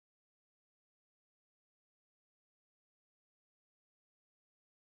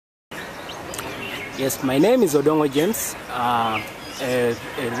Yes, my name is Odongo James, a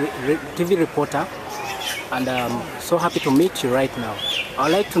TV reporter, and I'm so happy to meet you right now.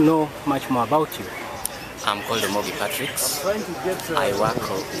 I'd like to know much more about you. I'm called Omogi Patricks. I work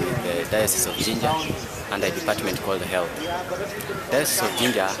with the Diocese of Jinja and a department called Health. Diocese of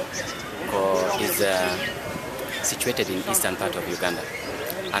Jinja is situated in eastern part of Uganda.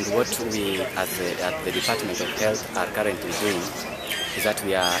 And what we at the Department of Health are currently doing is that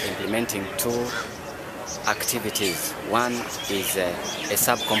we are implementing two activities. One is a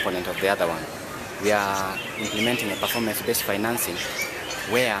sub-component of the other one. We are implementing a performance-based financing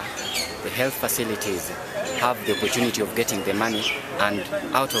where the health facilities have the opportunity of getting the money, and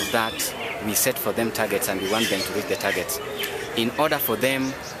out of that we set for them targets and we want them to reach the targets. In order for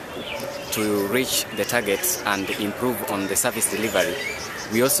them to reach the targets and improve on the service delivery,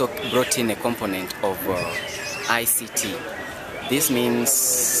 we also brought in a component of ICT. This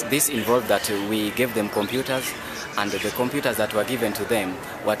involved that we gave them computers, and the computers that were given to them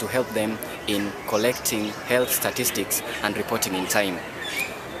were to help them in collecting health statistics and reporting in time.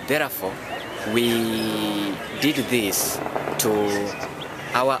 Therefore, we did this to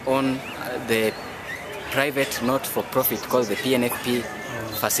our own, the private not-for-profit called the PNFP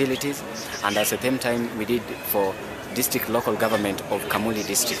facilities, and at the same time we did for district local government of Kamuli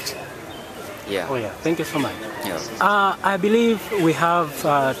district. Yeah. Oh yeah, thank you so much. Yeah. I believe we have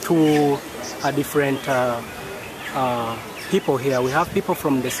two different people here. We have people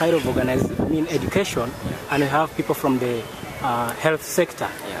from the side of education, and we have people from the health sector.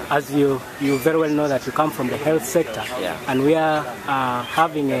 Yeah. As you very well know that you come from the health sector, yeah. And we are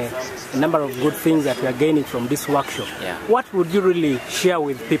having a number of good things that we are gaining from this workshop. Yeah. What would you really share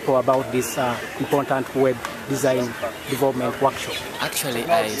with people about this important web design development workshop? Actually,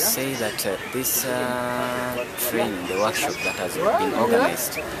 I say that this training, the workshop that has been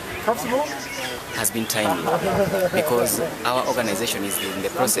organized, has been timely because our organization is in the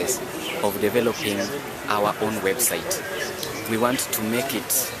process of developing our own website. We want to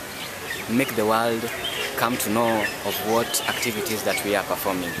make the world come to know of what activities that we are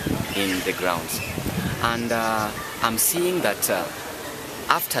performing in the grounds. And I'm seeing that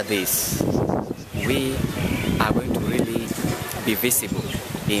after this, we are going to really be visible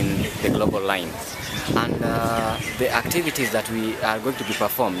in the global line. And the activities that we are going to be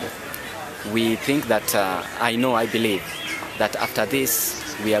performed, we think that, I believe that after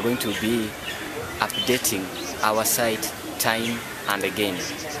this, we are going to be updating our site time and again.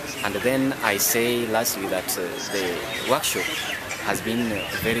 And then I say lastly that the workshop is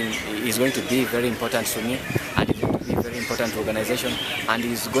going to be very important to me, and it's going to be very important to organization, and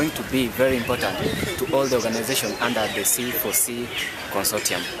is going to be very important to all the organization under the C4C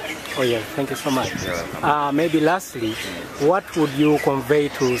consortium. Oh yeah, thank you so much. Maybe lastly, what would you convey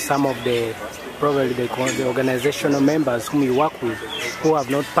to some of the the organizational members whom you work with who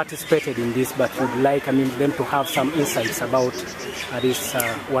have not participated in this but would like them to have some insights about this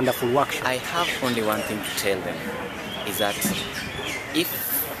wonderful workshop? I have only one thing to tell them, is that if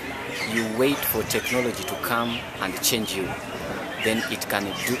you wait for technology to come and change you, then it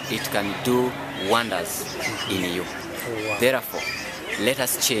can do wonders in you. Oh, wow. Therefore, let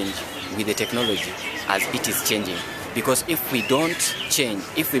us change with the technology as it is changing. Because if we don't change,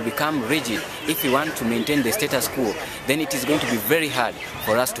 if we become rigid, if we want to maintain the status quo, then it is going to be very hard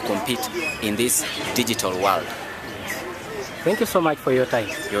for us to compete in this digital world. Thank you so much for your time.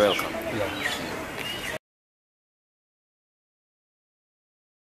 You're welcome. Yeah.